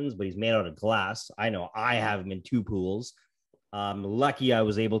receptions, but he's made out of glass. I know I have him in 2 pools. Lucky I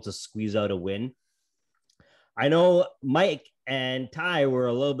was able to squeeze out a win. I know Mike and Ty were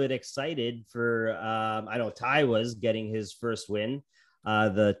a little bit excited for, I know Ty was getting his first win.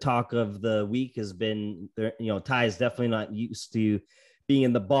 The talk of the week has been, Ty is definitely not used to being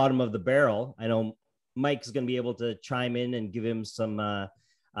in the bottom of the barrel. I know Mike's going to be able to chime in and give him some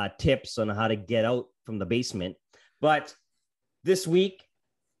tips on how to get out from the basement. But this week,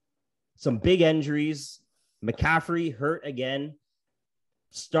 some big injuries. McCaffrey hurt again.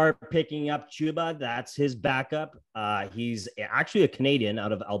 Start picking up Chuba. That's his backup. He's actually a Canadian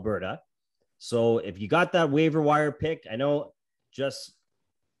out of Alberta. So if you got that waiver wire pick, I know just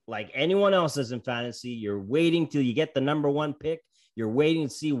like anyone else is in fantasy. You're waiting till you get the number one pick. You're waiting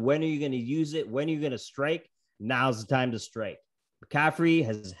to see when are you going to use it, when are you going to strike. Now's the time to strike. McCaffrey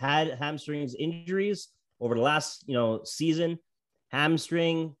has had hamstrings injuries over the last, season.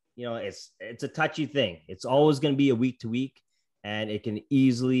 Hamstring, it's a touchy thing. It's always going to be a week to week, and it can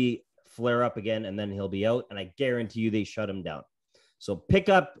easily flare up again, and then he'll be out. And I guarantee you they shut him down. So pick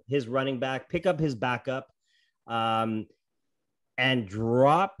up his running back, pick up his backup, and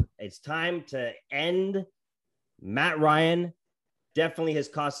drop. It's time to end Matt Ryan. Definitely has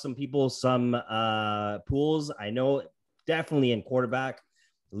cost some people some pools. I know definitely in quarterback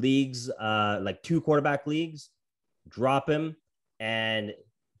leagues, like 2 quarterback leagues, drop him and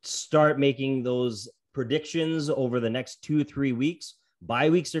start making those predictions over the next 2-3 weeks. Bye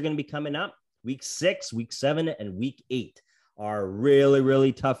weeks are going to be coming up. Week 6, week 7, and week 8 are really,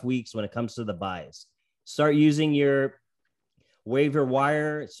 really tough weeks when it comes to the buys. Start using your waiver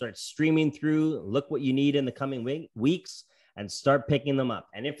wire, start streaming through, look what you need in the coming weeks, and start picking them up.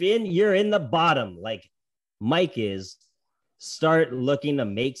 And if you're in the bottom, like Mike is, start looking to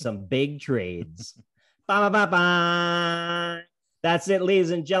make some big trades. Ba-ba-ba-ba. That's it,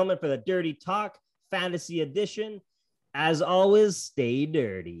 ladies and gentlemen, for the Dirty Talk Fantasy Edition. As always, stay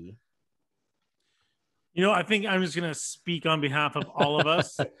dirty. I think I'm just going to speak on behalf of all of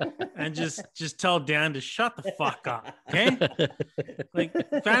us and just tell Dan to shut the fuck up. Okay. Like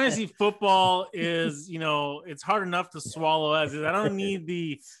fantasy football is, it's hard enough to swallow as is. I don't need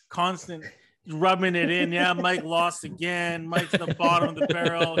the constant rubbing it in. Yeah. Mike lost again. Mike's at the bottom of the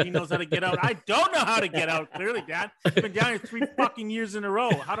barrel. He knows how to get out. I don't know how to get out. Clearly, Dan. I've been down here 3 fucking years in a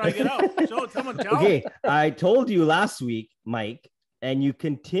row. How do I get out? Someone tell me. Okay. I told you last week, Mike, and you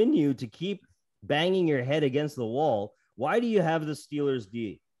continue to keep banging your head against the wall. Why do you have the Steelers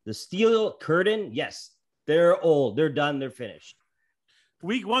D? The steel curtain, yes, they're old. They're done. They're finished.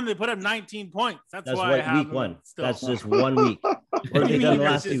 Week 1, they put up 19 points. That's why I have week 1. Still. That's just 1 week. What have they done the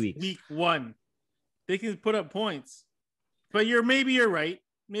last 2 weeks? Week 1. They can put up points. But maybe you're right.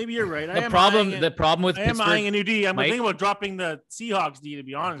 The problem with Pittsburgh, I am eyeing a new D. I'm thinking about dropping the Seahawks D, to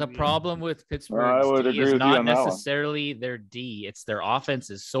be honest. The problem with Pittsburgh is not necessarily their D. It's their offense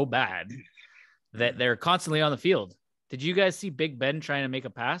is so bad that they're constantly on the field. Did you guys see Big Ben trying to make a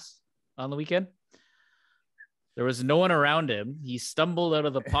pass on the weekend? There was no one around him. He stumbled out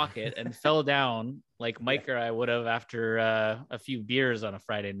of the pocket and fell down like Mike or I would have after a few beers on a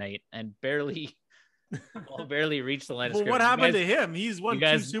Friday night and barely reached the line of scrimmage. What happened to him? He's won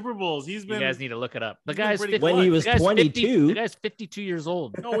 2 Super Bowls. You guys need to look it up. The guy's when he was 22. The guy's 52 years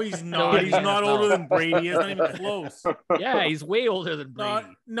old. No, he's not. He's not older than Brady. He's not even close. Yeah, he's way older than Brady.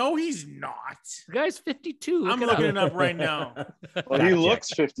 No, he's not. The guy's 52. I'm looking it up right now. Well, he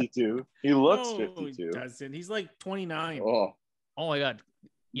looks 52. He looks 52. He doesn't. He's like 29. Oh my God.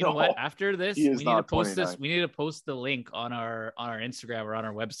 You know what? After this, we need to post 29. We need to post the link on our Instagram or on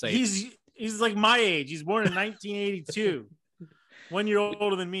our website. He's like my age. He's born in 1982. 1 year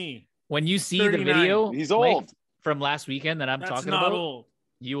older than me. When you see 39. The video, he's old, Mike, from last weekend that I'm talking about. Old.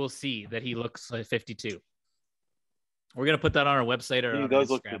 You will see that he looks like 52. We're gonna put that on our website or on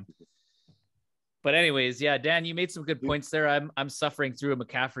Instagram. But anyways, yeah, Dan, you made some good points there. I'm suffering through a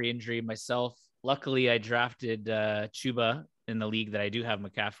McCaffrey injury myself. Luckily, I drafted Chuba in the league that I do have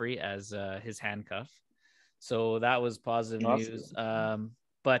McCaffrey as his handcuff, so that was positive news.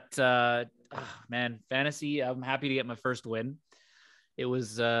 But man, fantasy, I'm happy to get my first win. It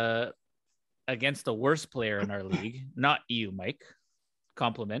was against the worst player in our league, not you, Mike.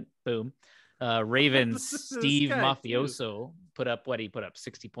 Compliment, boom. Ravens Steve Mafioso put up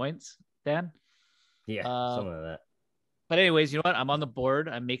 60 points, Dan? Yeah, something like that. But anyways, you know what? I'm on the board.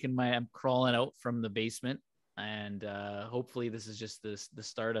 I'm crawling out from the basement, and hopefully this is just the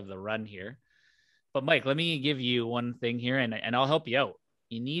start of the run here. But Mike, let me give you one thing here, and I'll help you out.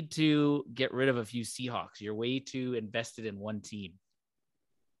 You need to get rid of a few Seahawks. You're way too invested in one team.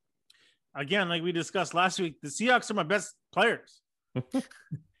 Again, like we discussed last week, the Seahawks are my best players. But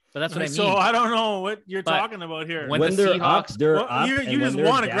that's what I mean. So I don't know what you're talking about here. When they're Seahawks, up, they're up. You just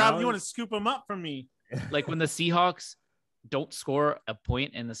want to grab, you want to scoop them up from me. Like when the Seahawks don't score a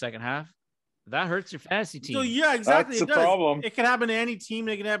point in the second half, that hurts your fantasy team. So yeah, exactly. That's the problem. It can happen to any team.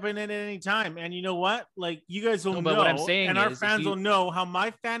 It can happen at any time. And you know what? Like you guys will know, what I'm saying and our fans will know how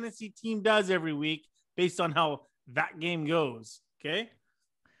my fantasy team does every week based on how that game goes. Okay,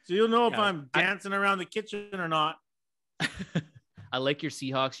 so you'll know if I'm dancing around the kitchen or not. I like your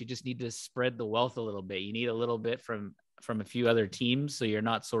Seahawks. You just need to spread the wealth a little bit. You need a little bit from a few other teams, so you're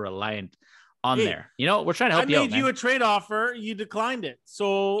not so reliant on there. You know, we're trying to help you out. I made you a trade offer. You declined it.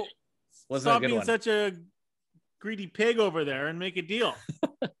 So stop being such a greedy pig over there and make a deal.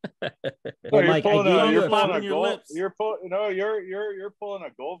 Well, Mike, I gave you you're pulling on a your goal. lips. You're pulling a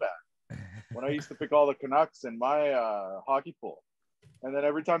goal back. When I used to pick all the Canucks in my hockey pool, and then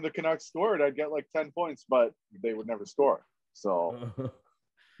every time the Canucks scored, I'd get like 10 points, but they would never score. So,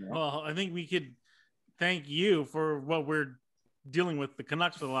 Well, I think we could thank you for what we're dealing with the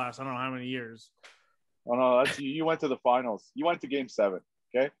Canucks for the last I don't know how many years. oh no, that's you went to the finals. You went to Game 7.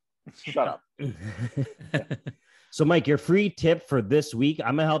 Okay, shut up. So, Mike, your free tip for this week,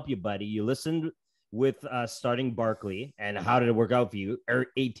 I'm gonna help you, buddy. You listened with starting Barkley, and how did it work out for you?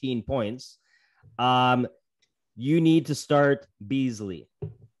 18 points. You need to start Beasley.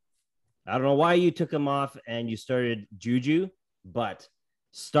 I don't know why you took him off and you started Juju, but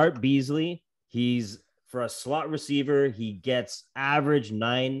start Beasley. He's for a slot receiver. He gets average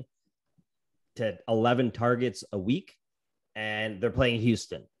 9 to 11 targets a week, and they're playing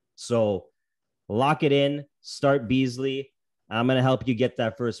Houston. So lock it in, start Beasley. I'm going to help you get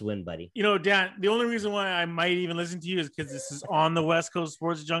that first win, buddy. You know, Dan, the only reason why I might even listen to you is because this is on the West Coast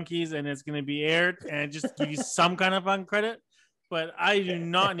Sports Junkies and it's going to be aired and just give you some kind of fun credit. But I do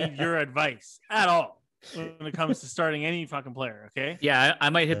not need your advice at all when it comes to starting any fucking player. Okay. Yeah, I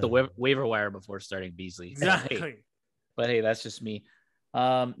might hit the waiver wire before starting Beasley. Exactly. But hey, that's just me.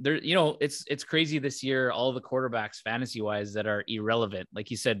 There, you know, it's crazy this year. All the quarterbacks fantasy wise that are irrelevant,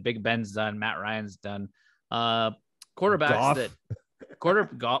 like you said, Big Ben's done, Matt Ryan's done. Quarterbacks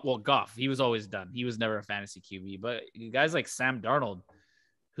Goff, he was always done. He was never a fantasy QB, but guys like Sam Darnold,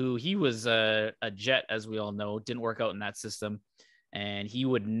 who he was a Jet, as we all know, didn't work out in that system, and he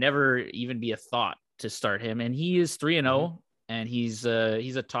would never even be a thought to start him. And he is 3-0, and he's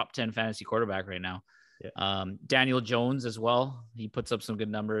a top 10 fantasy quarterback right now. Yeah. Daniel Jones as well. He puts up some good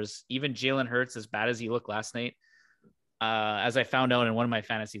numbers. Even Jalen Hurts, as bad as he looked last night, as I found out in one of my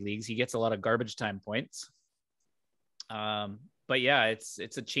fantasy leagues, he gets a lot of garbage time points. But yeah, it's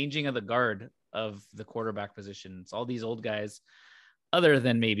a changing of the guard of the quarterback position. It's all these old guys, other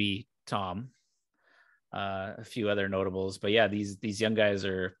than maybe Tom, a few other notables. But yeah, these young guys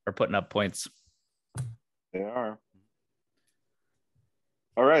are putting up points. They are.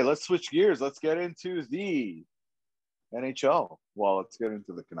 All right, let's switch gears. Let's get into the NHL. Well, let's get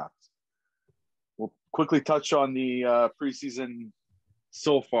into the Canucks. We'll quickly touch on the preseason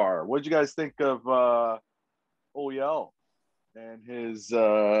so far. What did you guys think of OEL and his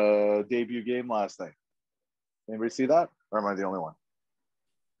debut game last night? Anybody see that? Or am I the only one?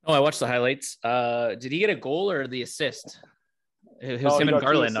 Oh, I watched the highlights. Did he get a goal or the assist? It was him and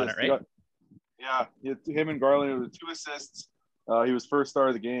Garland on it, right? Him and Garland with 2 assists. He was first star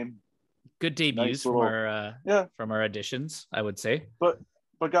of the game. Good debuts from our additions, I would say. But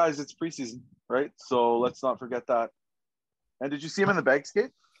guys, it's preseason, right? So let's not forget that. And did you see him in the bag skate?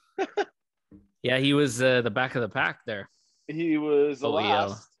 Yeah, he was the back of the pack there. He was the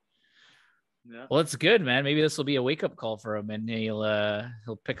last. Yeah. Well, it's good, man. Maybe this will be a wake-up call for him, and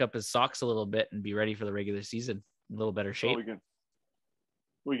he'll pick up his socks a little bit and be ready for the regular season in a little better shape. Well,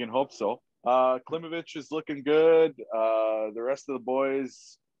 we can hope so. Klimovich is looking good. The rest of the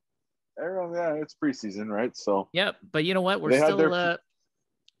boys, it's preseason, right? So yeah, but you know what? We're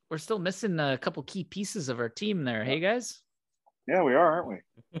still missing a couple key pieces of our team there. Hey guys. Yeah, we are, aren't we?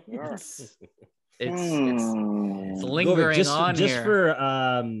 We are. It's lingering on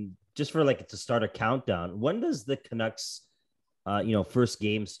here. Just for like to start a countdown. When does the Canucks, first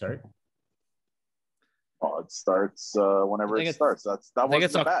game start? Oh, it starts whenever it starts. I think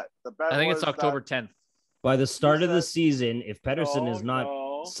it's October 10th. By the start of the season, if Pettersson is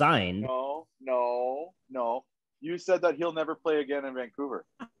not signed. No. You said that he'll never play again in Vancouver.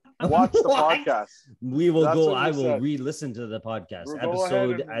 Watch the podcast. I will re-listen to the podcast.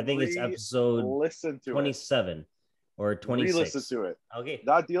 I think it's episode 27 or 26. Re-listen to it. Okay.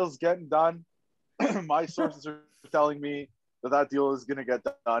 That deal's getting done. My sources are telling me that deal is going to get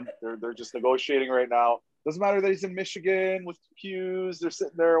done. They're just negotiating right now. Doesn't matter that he's in Michigan with Hughes. They're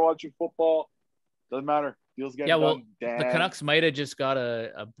sitting there watching football. Doesn't matter. Deal's getting done. The Canucks might have just got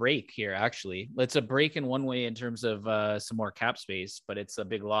a break here, actually. It's a break in one way in terms of some more cap space, but it's a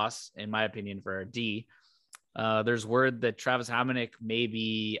big loss, in my opinion, for our D. There's word that Travis Hamonic may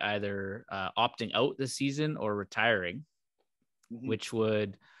be either opting out this season or retiring, which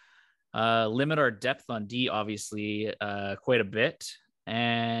would limit our depth on D, obviously, quite a bit.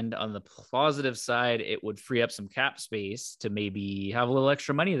 And on the positive side, it would free up some cap space to maybe have a little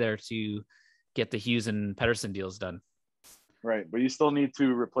extra money there to get the Hughes and Pettersson deals done. Right. But you still need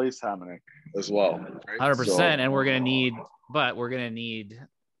to replace Hamonic as well. Right? 100%. And we're going to need,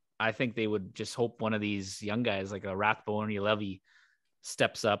 I think they would just hope one of these young guys like a Rathbone or Levy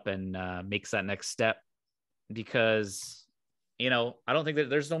steps up and makes that next step. because, I don't think that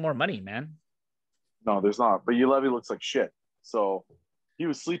there's no more money, man. No, there's not. But Ulevy looks like shit. So he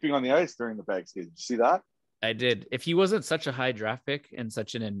was sleeping on the ice during the Bags game. Did you see that? I did. If he wasn't such a high draft pick and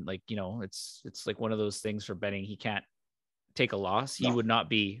such it's like one of those things for betting, he can't take a loss. He would not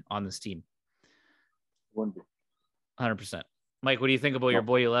be on this team. Wouldn't be. 100%. Mike, what do you think about your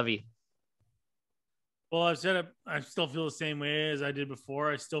boy Ulevy? Well, I've said it. I still feel the same way as I did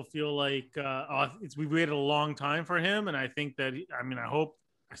before. I still feel like we've waited a long time for him, and I think that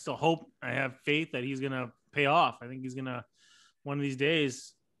I have faith that he's gonna pay off. I think he's gonna one of these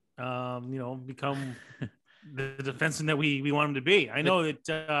days, become the defenseman that we want him to be. I know that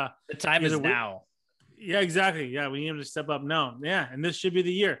the time is now. Yeah, exactly. Yeah, we need him to step up now. Yeah, and this should be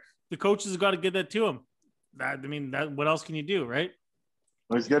the year. The coaches have got to get that to him. What else can you do, right?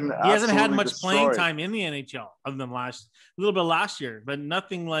 He hasn't had much playing time in the NHL other than a little bit last year, but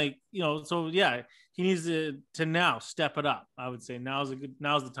nothing like, so yeah, he needs to now step it up. I would say now's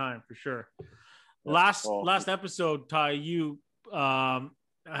the time for sure. Last episode, Ty, you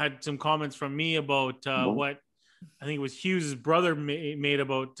had some comments from me about what I think it was Hughes' brother made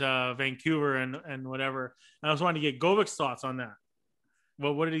about Vancouver and whatever. And I was wanting to get Govic's thoughts on that.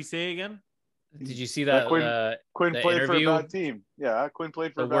 Well, what did he say again? Did you see that? Quinn played for a bad team. Yeah, Quinn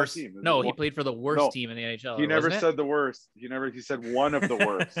played for a bad team. No, he played for the worst team in the NHL. He never said the worst. He said one of the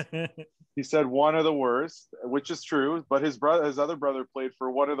worst. He said one of the worst, which is true. But his other brother played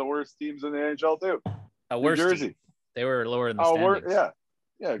for one of the worst teams in the NHL too. New Jersey. Team. They were lower in the standings.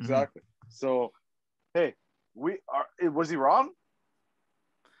 Yeah, exactly. Mm-hmm. So, hey, was he wrong?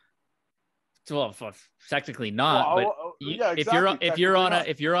 Well, technically not, but exactly. if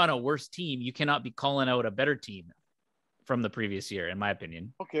you're on a worse team, you cannot be calling out a better team from the previous year, in my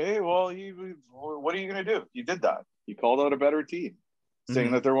opinion. Okay, well, what are you going to do? He did that. He called out a better team,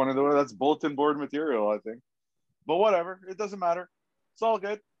 saying that they're one of that's bulletin board material, I think. But whatever, it doesn't matter. It's all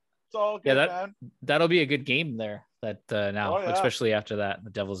good. It's all good, man. That'll be a good game there. Especially after the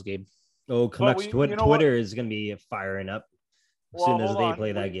Devils game. Oh, Canucks Twitter is going to be firing up as soon as they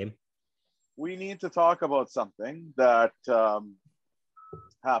play that game. We need to talk about something that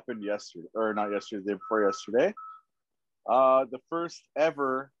happened yesterday, or not yesterday, the day before yesterday. The first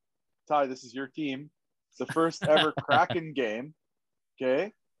ever, Ty, this is your team. It's the first ever Kraken game.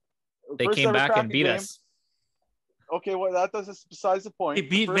 Okay. They came back and beat us. Okay, well, that's besides the point. They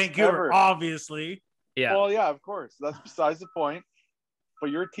beat Vancouver, obviously. Yeah. Well, yeah, of course. That's besides the point. But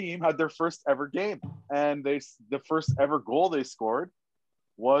your team had their first ever game, and the first ever goal they scored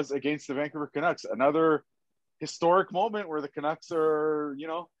was against the Vancouver Canucks. Another historic moment where the Canucks are,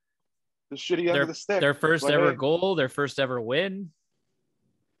 the shitty end of the stick. Their first ever goal, their first ever win.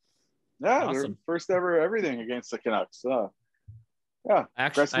 Yeah, awesome. Their first ever everything against the Canucks. Yeah,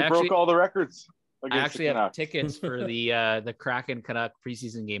 Gretzky broke all the records. I actually have tickets for the Kraken Canuck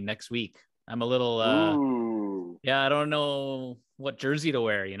preseason game next week. I'm a little I don't know what jersey to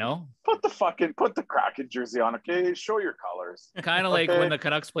wear, Put the Kraken jersey on, okay? Show your colors. Kind of like when the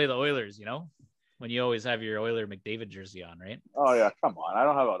Canucks play the Oilers, when you always have your Oiler McDavid jersey on, right? Oh yeah, come on. I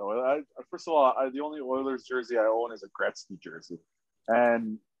don't have an Oilers. First of all, the only Oilers jersey I own is a Gretzky jersey.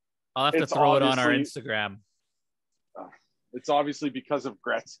 And I'll have to throw it on our Instagram. It's obviously because of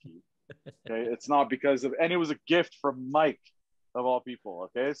Gretzky. Okay, it's not because of, and it was a gift from Mike of all people.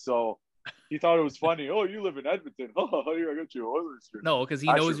 Okay, so he thought it was funny. Oh, you live in Edmonton. Oh, here I got you Oilers jersey. No, because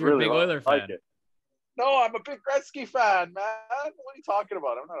he knows you're a big Oiler fan. Like it. No, I'm a big Gretzky fan, man. What are you talking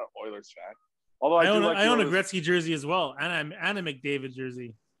about? I'm not an Oilers fan. Although I own a Gretzky jersey as well, and a McDavid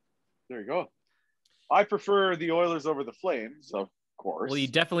jersey. There you go. I prefer the Oilers over the Flames, of course. Well, you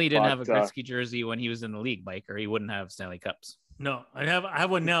definitely didn't have a Gretzky jersey when he was in the league, Mike, or he wouldn't have Stanley Cups. No, I have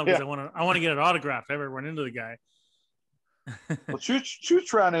one now because I want to get it autographed. I ever run into the guy. Well,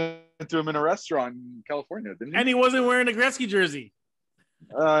 Chooch ran into him in a restaurant in California, didn't he? And he wasn't wearing a Gretzky jersey.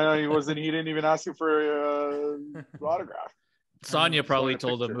 He wasn't. He didn't even ask him for autograph. Sonia probably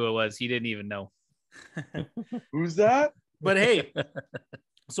told him who it was. He didn't even know. Who's that? But hey,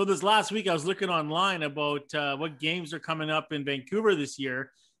 so this last week I was looking online about what games are coming up in Vancouver this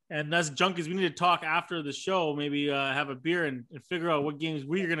year. And that's junkies. We need to talk after the show, maybe have a beer and figure out what games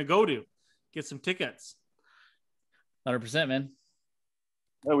we're going to go to, get some tickets. 100%, man.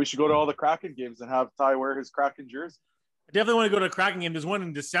 Yeah, we should go to all the Kraken games and have Ty wear his Kraken jersey. I definitely want to go to a Kraken game. There's one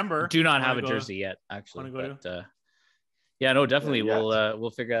in December. Do not have a jersey yet, actually. Yeah, no, definitely.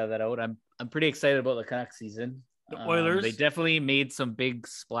 We'll figure that out. I'm pretty excited about the Canucks season. The Oilers. They definitely made some big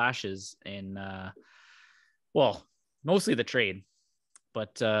splashes in, mostly the trade.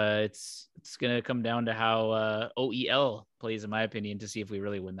 But it's going to come down to how OEL plays, in my opinion, to see if we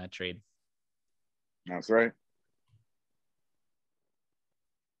really win that trade. That's right.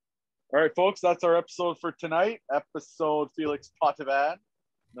 All right, folks, that's our episode for tonight. Episode Felix Potvin,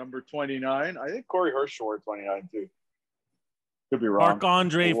 number 29. I think Corey Hirsch wore 29 too. Could be wrong.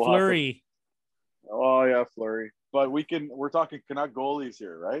 Marc-Andre Fleury. Oh yeah, Fleury. But we're talking Canuck goalies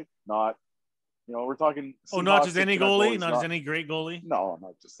here, right? Not, we're talking. Not just any Canuck goalie, not just any great goalie. No,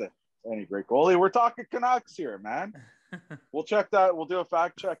 not just any great goalie. We're talking Canucks here, man. We'll check that. We'll do a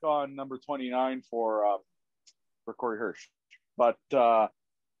fact check on number 29 for Corey Hirsch. But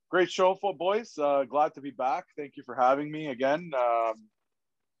great show, boys. Glad to be back. Thank you for having me again. A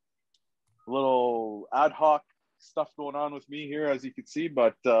little ad hoc stuff going on with me here, as you can see,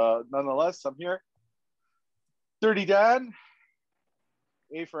 but nonetheless, I'm here. Dirty Dan,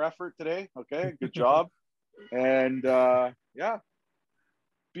 A for effort today. Okay, good job. And yeah,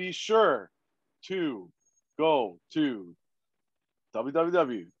 be sure to go to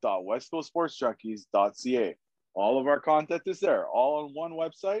www.westcoastsportsjunkies.ca. All of our content is there, all on one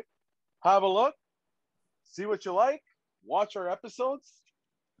website. Have a look, see what you like, watch our episodes.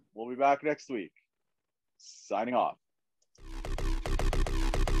 We'll be back next week. Signing off.